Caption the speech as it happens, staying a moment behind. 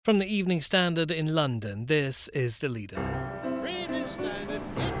From the Evening Standard in London, this is The Leader. Evening Standard,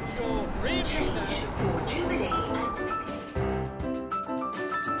 it's your Evening Standard.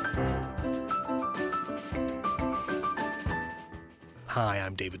 Hi,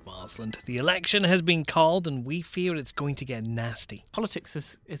 I'm David Marsland. The election has been called and we fear it's going to get nasty.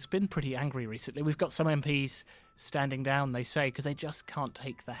 Politics has been pretty angry recently. We've got some MPs standing down, they say, because they just can't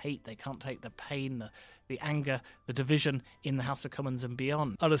take the hate, they can't take the pain, the anger, the division in the House of Commons and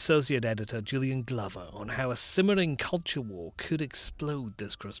beyond. Our associate editor, Julian Glover, on how a simmering culture war could explode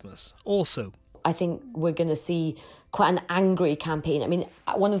this Christmas. Also, I think we're going to see quite an angry campaign. I mean,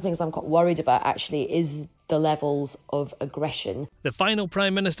 one of the things I'm quite worried about, actually, is the levels of aggression. The final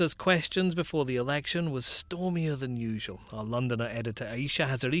Prime Minister's questions before the election was stormier than usual. Our Londoner editor Aisha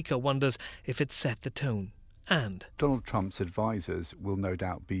Hazarika wonders if it set the tone. And Donald Trump's advisers will no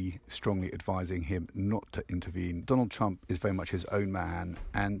doubt be strongly advising him not to intervene. Donald Trump is very much his own man,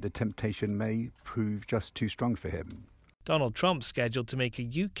 and the temptation may prove just too strong for him. Donald Trump's scheduled to make a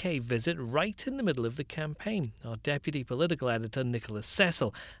UK visit right in the middle of the campaign. Our deputy political editor Nicholas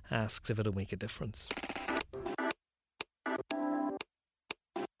Cecil asks if it'll make a difference.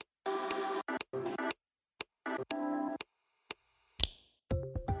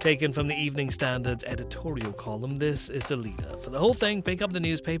 Taken from the Evening Standard's editorial column, this is The Leader. For the whole thing, pick up the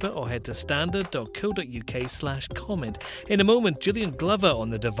newspaper or head to standard.co.uk/comment. In a moment, Julian Glover on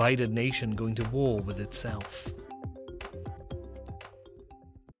the divided nation going to war with itself.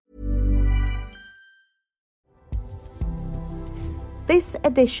 This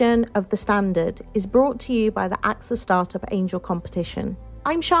edition of The Standard is brought to you by the AXA Startup Angel Competition.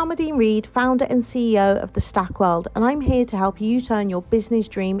 I'm Sharmadean Reid, founder and CEO of The Stack World, and I'm here to help you turn your business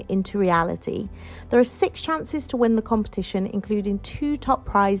dream into reality. There are 6 chances to win the competition, including 2 top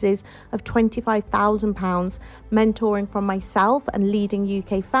prizes of £25,000, mentoring from myself and leading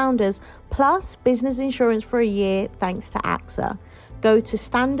UK founders, plus business insurance for a year thanks to AXA. Go to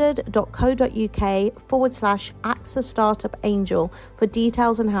standard.co.uk/AXA Startup Angel for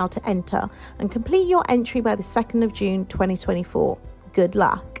details on how to enter and complete your entry by the 2nd of June 2024. Good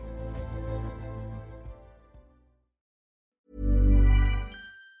luck.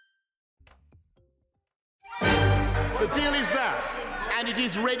 The deal is that, and it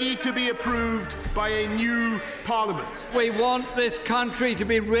is ready to be approved by a new Parliament. We want this country to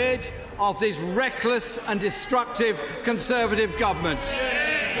be rid of this reckless and destructive Conservative government.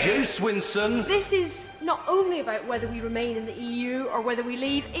 Joe Swinson. This is not only about whether we remain in the EU or whether we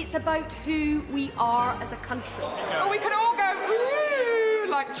leave, it's about who we are as a country. Well, we can all go, ooh,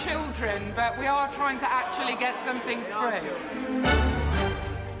 like children, but we are trying to actually get something through.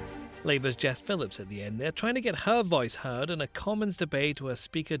 Labour's Jess Phillips at the end there, trying to get her voice heard in a Commons debate where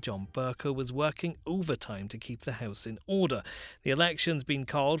Speaker John Bercow was working overtime to keep the House in order. The election's been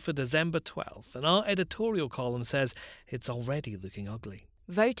called for December 12th, and our editorial column says it's already looking ugly.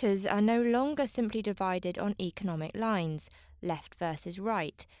 Voters are no longer simply divided on economic lines, left versus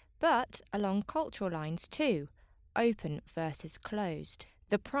right, but along cultural lines too, open versus closed.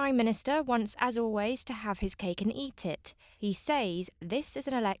 The Prime Minister wants, as always, to have his cake and eat it. He says this is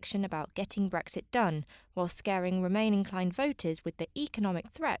an election about getting Brexit done, while scaring Remain-inclined voters with the economic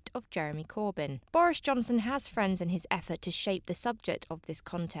threat of Jeremy Corbyn. Boris Johnson has friends in his effort to shape the subject of this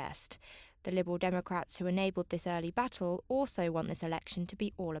contest. The Liberal Democrats who enabled this early battle also want this election to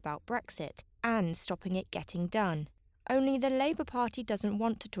be all about Brexit and stopping it getting done. Only the Labour Party doesn't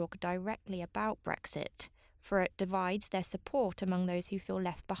want to talk directly about Brexit, for it divides their support among those who feel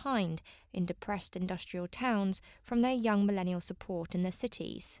left behind in depressed industrial towns from their young millennial support in the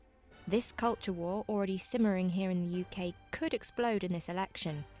cities. This culture war, already simmering here in the UK, could explode in this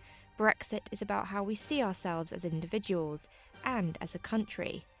election. Brexit is about how we see ourselves as individuals and as a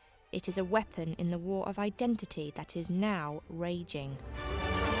country. It is a weapon in the war of identity that is now raging.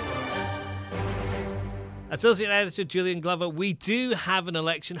 Associate Editor Julian Glover, we do have an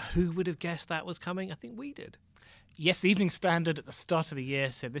election. Who would have guessed that was coming? I think we did. Yes, the Evening Standard at the start of the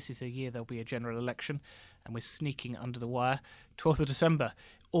year said this is a year there'll be a general election, and we're sneaking under the wire. 12th of December,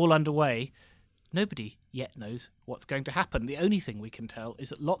 all underway. Nobody yet knows what's going to happen. The only thing we can tell is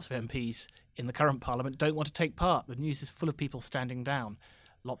that lots of MPs in the current Parliament don't want to take part. The news is full of people standing down.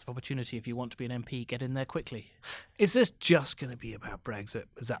 Lots of opportunity if you want to be an MP. Get in there quickly. Is this just going to be about Brexit?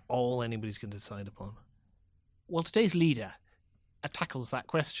 Is that all anybody's going to decide upon? Well, today's leader tackles that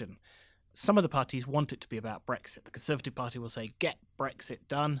question. Some of the parties want it to be about Brexit. The Conservative Party will say, get Brexit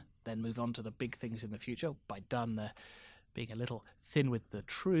done, then move on to the big things in the future. By done, they're being a little thin with the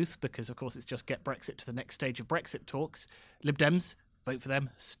truth because, of course, it's just get Brexit to the next stage of Brexit talks. Lib Dems, vote for them,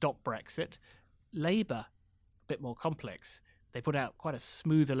 stop Brexit. Labour, a bit more complex. They put out quite a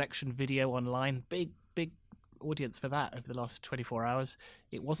smooth election video online. Big audience for that over the last 24 hours.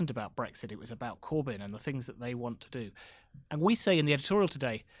 It wasn't about Brexit. It was about Corbyn and the things that they want to do. And we say in the editorial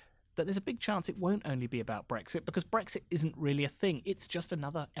today that there's a big chance it won't only be about Brexit, because Brexit isn't really a thing. It's just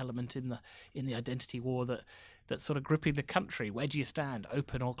another element in the identity war that's sort of gripping the country. Where do you stand?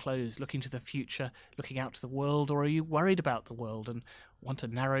 Open or closed? Looking to the future? Looking out to the world? Or are you worried about the world and want to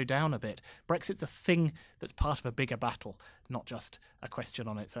narrow down a bit? Brexit's a thing that's part of a bigger battle, not just a question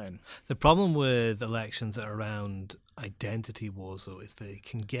on its own. The problem with elections that are around identity wars, though, is they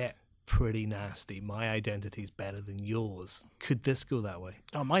can get pretty nasty. My identity is better than yours. Could this go that way?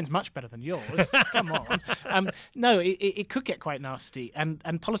 Oh, mine's much better than yours. Come on. No, it could get quite nasty.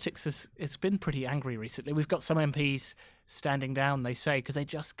 And politics has been pretty angry recently. We've got some MPs standing down, they say, because they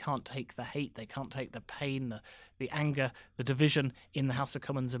just can't take the hate. They can't take the pain, the anger, the division in the House of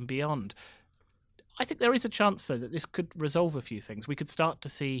Commons and beyond. I think there is a chance, though, that this could resolve a few things. We could start to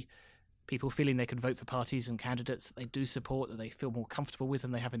see people feeling they can vote for parties and candidates that they do support, that they feel more comfortable with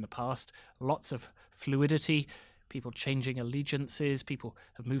than they have in the past. Lots of fluidity, people changing allegiances, people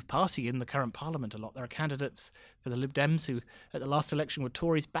have moved party in the current parliament a lot. There are candidates for the Lib Dems who at the last election were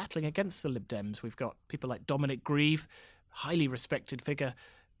Tories battling against the Lib Dems. We've got people like Dominic Grieve, highly respected figure,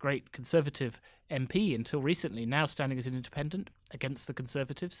 great Conservative MP until recently, now standing as an independent against the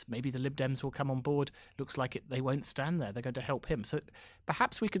Conservatives. Maybe the Lib Dems will come on board. Looks like they won't stand there. They're going to help him. So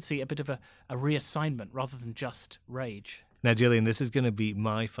perhaps we could see a bit of a reassignment rather than just rage. Now, Gillian, this is going to be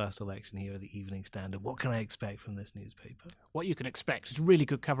my first election here at the Evening Standard. What can I expect from this newspaper? What you can expect is really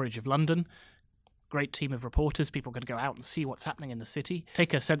good coverage of London. Great team of reporters. People are going to go out and see what's happening in the city.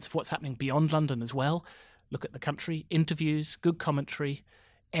 Take a sense of what's happening beyond London as well. Look at the country. Interviews, good commentary,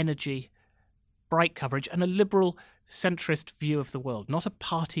 energy, bright coverage, and a liberal centrist view of the world. Not a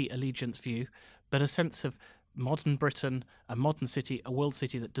party allegiance view, but a sense of modern Britain, a modern city, a world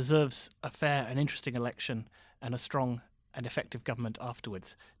city that deserves a fair and interesting election and a strong and effective government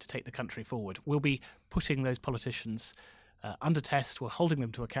afterwards to take the country forward. We'll be putting those politicians under test, we're holding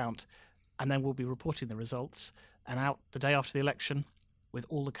them to account, and then we'll be reporting the results and out the day after the election with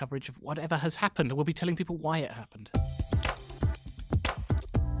all the coverage of whatever has happened, and we'll be telling people why it happened.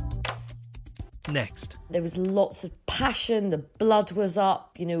 Next. There was lots of passion, the blood was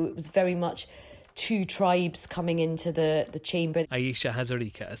up, it was very much two tribes coming into the chamber. Ayesha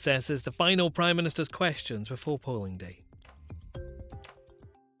Hazarika assesses the final Prime Minister's questions before polling day.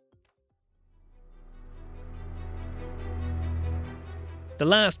 The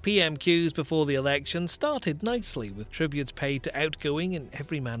last PMQs before the election started nicely, with tributes paid to outgoing, in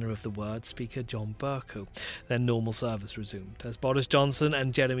every manner of the word, Speaker John Bercow. Then normal service resumed, as Boris Johnson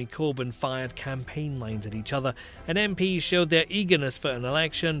and Jeremy Corbyn fired campaign lines at each other, and MPs showed their eagerness for an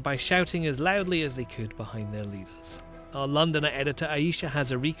election by shouting as loudly as they could behind their leaders. Our Londoner editor Ayesha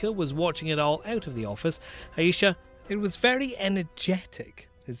Hazarika was watching it all out of the office. Ayesha, it was very energetic.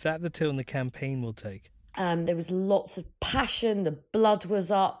 Is that the tone the campaign will take? There was lots of passion, the blood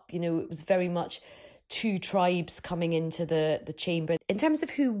was up, it was very much two tribes coming into the chamber. In terms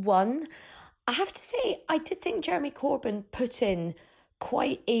of who won, I have to say, I did think Jeremy Corbyn put in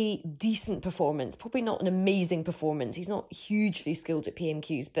quite a decent performance, probably not an amazing performance. He's not hugely skilled at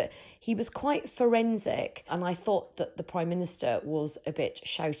PMQs, but he was quite forensic. And I thought that the Prime Minister was a bit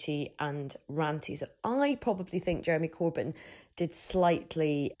shouty and ranty. So I probably think Jeremy Corbyn did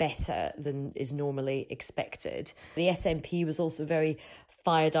slightly better than is normally expected. The SNP was also very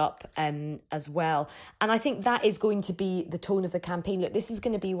fired up as well. And I think that is going to be the tone of the campaign. Look, this is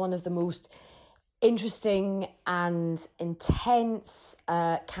going to be one of the most interesting and intense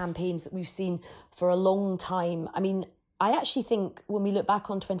campaigns that we've seen for a long time. I mean, I actually think when we look back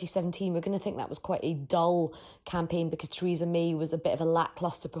on 2017, we're going to think that was quite a dull campaign because Theresa May was a bit of a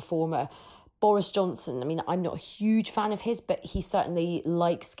lacklustre performer. Boris Johnson, I mean, I'm not a huge fan of his, but he certainly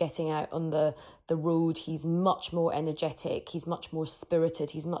likes getting out on the road. He's much more energetic. He's much more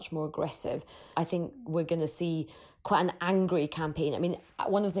spirited. He's much more aggressive. I think we're going to see quite an angry campaign. I mean,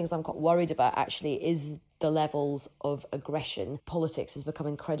 one of the things I'm quite worried about actually is the levels of aggression. Politics has become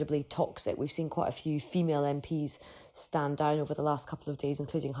incredibly toxic. We've seen quite a few female MPs stand down over the last couple of days,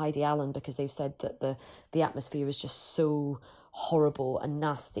 including Heidi Allen, because they've said that the atmosphere is just so horrible and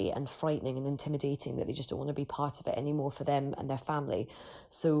nasty and frightening and intimidating that they just don't want to be part of it anymore for them and their family.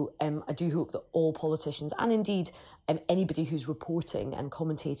 So I do hope that all politicians, and indeed anybody who's reporting and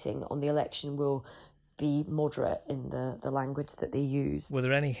commentating on the election, will be moderate in the language that they use. Were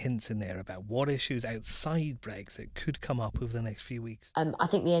there any hints in there about what issues outside Brexit could come up over the next few weeks? I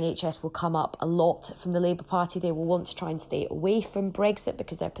think the NHS will come up a lot from the Labour Party. They will want to try and stay away from Brexit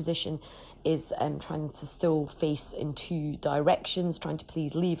because their position is trying to still face in two directions, trying to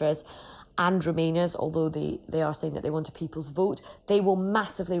please Leavers and Remainers, although they are saying that they want a people's vote. They will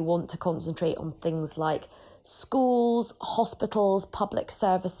massively want to concentrate on things like schools, hospitals, public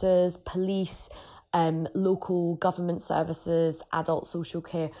services, police, local government services, adult social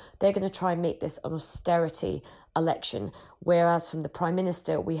care. They're going to try and make this an austerity election, whereas from the Prime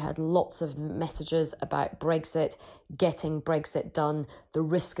Minister we had lots of messages about Brexit, getting Brexit done, the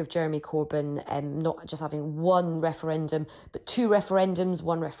risk of Jeremy Corbyn not just having one referendum but two referendums,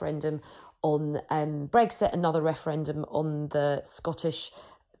 one referendum on Brexit, another referendum on the Scottish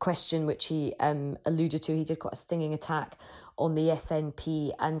question, which he alluded to. He did quite a stinging attack on the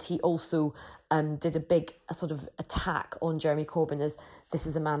SNP, and he also did a big sort of attack on Jeremy Corbyn as this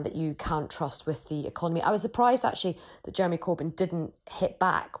is a man that you can't trust with the economy. I was surprised actually that Jeremy Corbyn didn't hit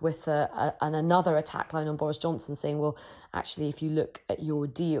back with another attack line on Boris Johnson, saying, well, actually, if you look at your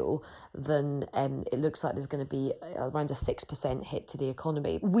deal, then it looks like there's going to be around a 6% hit to the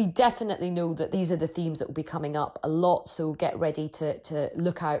economy. We definitely know that these are the themes that will be coming up a lot, so get ready to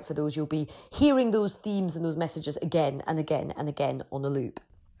look out for those. You'll be hearing those themes and those messages again and again and again on a loop.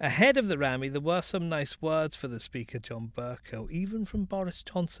 Ahead of the rally, there were some nice words for the Speaker, John Bercow, even from Boris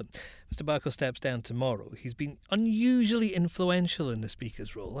Johnson. Mr Bercow steps down tomorrow. He's been unusually influential in the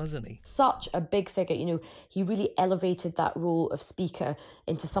Speaker's role, hasn't he? Such a big figure. He really elevated that role of Speaker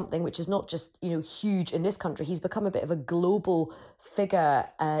into something which is not just, huge in this country. He's become a bit of a global figure.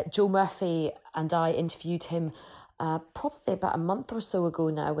 Joe Murphy and I interviewed him probably about a month or so ago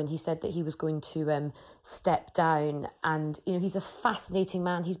now, when he said that he was going to step down. And, he's a fascinating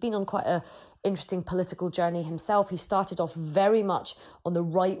man. He's been on quite a interesting political journey himself. He started off very much on the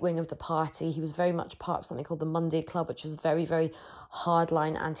right wing of the party. He was very much part of something called the Monday Club, which was very, very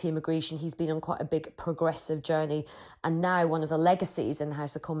hardline anti-immigration. He's been on quite a big progressive journey. And now one of the legacies in the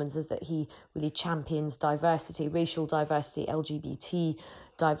House of Commons is that he really champions diversity, racial diversity, LGBT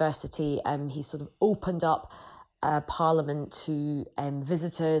diversity. He sort of opened up Parliament to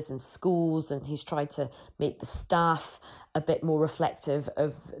visitors and schools, and he's tried to make the staff a bit more reflective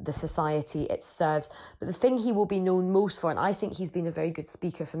of the society it serves. But the thing he will be known most for, and I think he's been a very good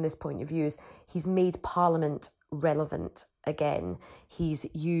speaker from this point of view, is he's made Parliament relevant again. He's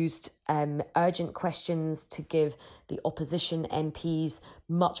used urgent questions to give the opposition MPs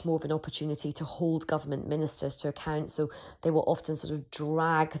much more of an opportunity to hold government ministers to account. So they will often sort of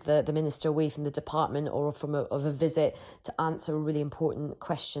drag the minister away from the department or from a visit to answer a really important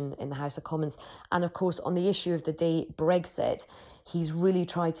question in the House of Commons. And of course, on the issue of the day, Brexit, he's really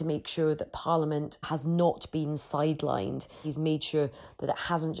tried to make sure that Parliament has not been sidelined. He's made sure that it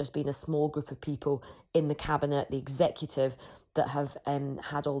hasn't just been a small group of people in the cabinet, the executive, that have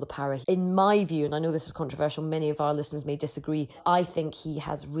had all the power. In my view, and I know this is controversial, many of our listeners may disagree, I think he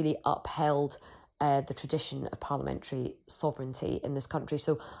has really upheld the tradition of parliamentary sovereignty in this country.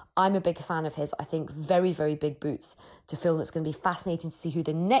 So I'm a big fan of his. I think very, very big boots to fill, and it's going to be fascinating to see who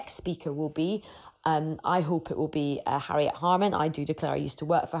the next speaker will be. I hope it will be Harriet Harman. I do declare I used to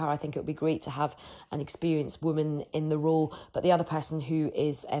work for her. I think it would be great to have an experienced woman in the role. But the other person who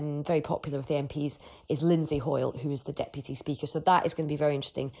is very popular with the MPs is Lindsay Hoyle, who is the Deputy Speaker. So that is going to be very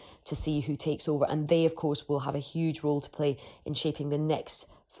interesting to see who takes over. And they, of course, will have a huge role to play in shaping the next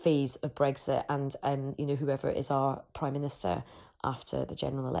phase of Brexit and whoever is our Prime Minister after the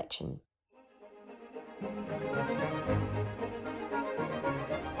general election.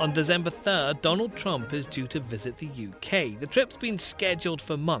 On December 3rd, Donald Trump is due to visit the UK. The trip's been scheduled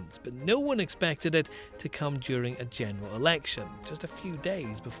for months, but no one expected it to come during a general election, just a few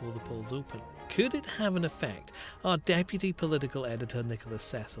days before the polls open. Could it have an effect? Our deputy political editor Nicholas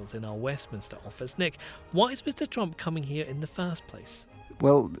Cecil's in our Westminster office. Nick, why is Mr Trump coming here in the first place?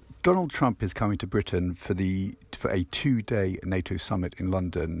 Well, Donald Trump is coming to Britain for a 2-day NATO summit in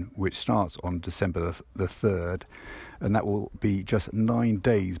London, which starts on December the 3rd, and that will be just 9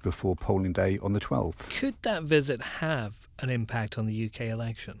 days before polling day on the 12th. Could that visit have an impact on the UK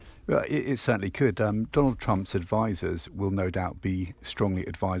election? Well, it certainly could. Donald Trump's advisers will no doubt be strongly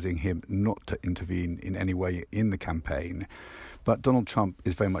advising him not to intervene in any way in the campaign. But Donald Trump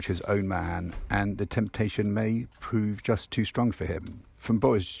is very much his own man, and the temptation may prove just too strong for him. From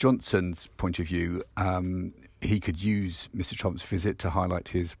Boris Johnson's point of view, he could use Mr Trump's visit to highlight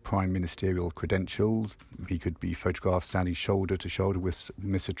his prime ministerial credentials. He could be photographed standing shoulder to shoulder with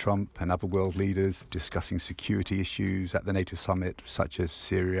Mr Trump and other world leaders discussing security issues at the NATO summit, such as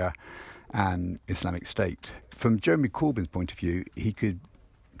Syria and Islamic State. From Jeremy Corbyn's point of view, he could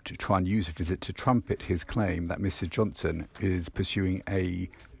try and use a visit to trumpet his claim that Mr Johnson is pursuing a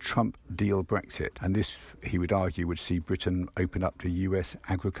Trump deal Brexit. And this, he would argue, would see Britain open up to US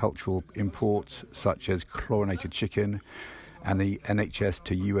agricultural imports such as chlorinated chicken and the NHS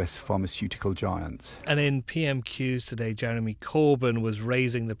to US pharmaceutical giants. And in PMQs today, Jeremy Corbyn was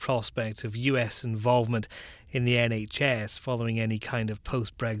raising the prospect of US involvement in the NHS following any kind of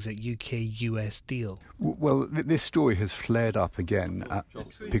post-Brexit UK-US deal. Well, this story has flared up again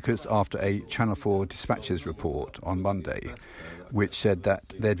because after a Channel 4 Dispatches report on Monday, which said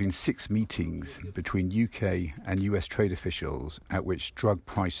that there had been 6 meetings between UK and US trade officials at which drug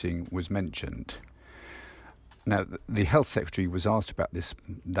pricing was mentioned. Now, the Health Secretary was asked about this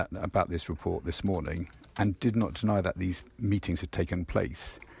report this morning and did not deny that these meetings had taken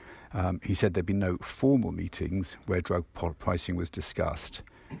place. He said there'd been no formal meetings where drug pricing was discussed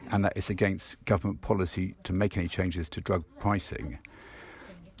and that it's against government policy to make any changes to drug pricing.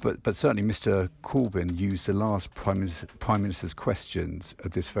 But certainly Mr Corbyn used the last Prime Minister's questions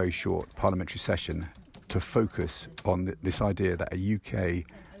of this very short parliamentary session to focus on this idea that a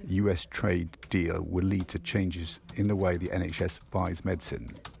UK-US trade deal will lead to changes in the way the NHS buys medicine.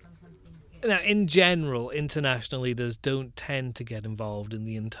 Now, in general, international leaders don't tend to get involved in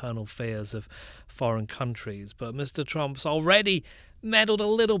the internal affairs of foreign countries, but Mr Trump's already meddled a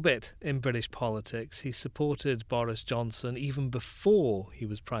little bit in British politics. He supported Boris Johnson even before he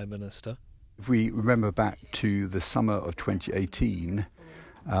was Prime Minister. If we remember back to the summer of 2018,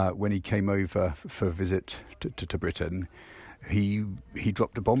 when he came over for a visit to Britain, he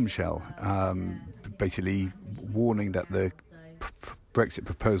dropped a bombshell, basically warning that the Brexit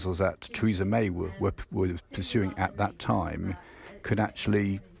proposals that Theresa May were pursuing at that time could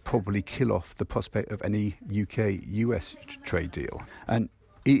actually probably kill off the prospect of any UK-US trade deal. And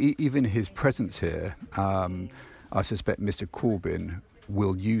even his presence here, I suspect Mr Corbyn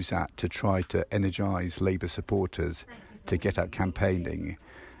will use that to try to energise Labour supporters to get out campaigning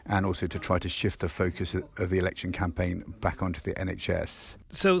and also to try to shift the focus of the election campaign back onto the NHS.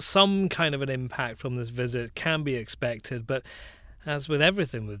 So some kind of an impact from this visit can be expected, but as with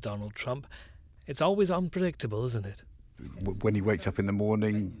everything with Donald Trump, it's always unpredictable, isn't it? When he wakes up in the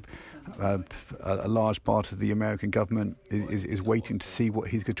morning, a large part of the American government is waiting to see what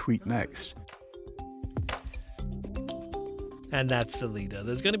he's going to tweet next. And that's the leader.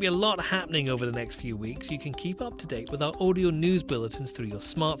 There's going to be a lot happening over the next few weeks. You can keep up to date with our audio news bulletins through your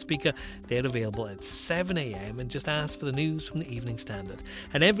smart speaker. They're available at 7 a.m. and just ask for the news from the Evening Standard.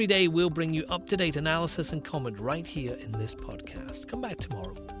 And every day we'll bring you up-to-date analysis and comment right here in this podcast. Come back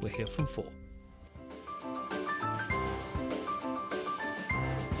tomorrow. We're here from 4.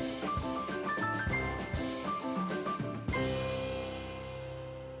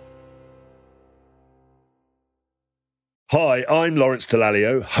 Hi, I'm Lawrence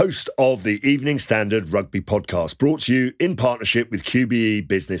Dallaglio, host of the Evening Standard Rugby Podcast, brought to you in partnership with QBE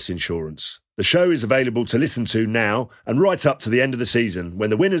Business Insurance. The show is available to listen to now and right up to the end of the season, when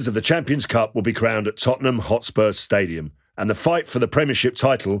the winners of the Champions Cup will be crowned at Tottenham Hotspur Stadium, and the fight for the Premiership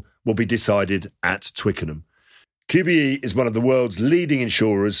title will be decided at Twickenham. QBE is one of the world's leading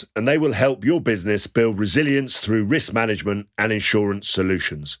insurers, and they will help your business build resilience through risk management and insurance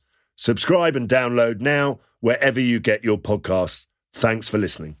solutions. Subscribe and download now, wherever you get your podcasts. Thanks for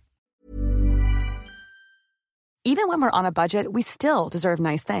listening. Even when we're on a budget, we still deserve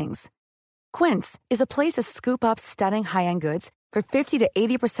nice things. Quince is a place to scoop up stunning high-end goods for 50 to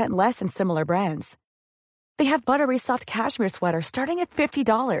 80% less than similar brands. They have buttery soft cashmere sweaters starting at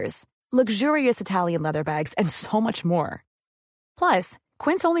 $50, luxurious Italian leather bags, and so much more. Plus,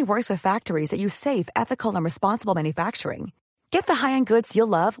 Quince only works with factories that use safe, ethical, and responsible manufacturing. Get the high-end goods you'll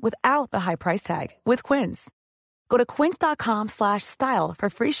love without the high price tag with Quince. Go to quince.com/style for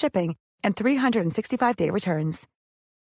free shipping and 365-day returns.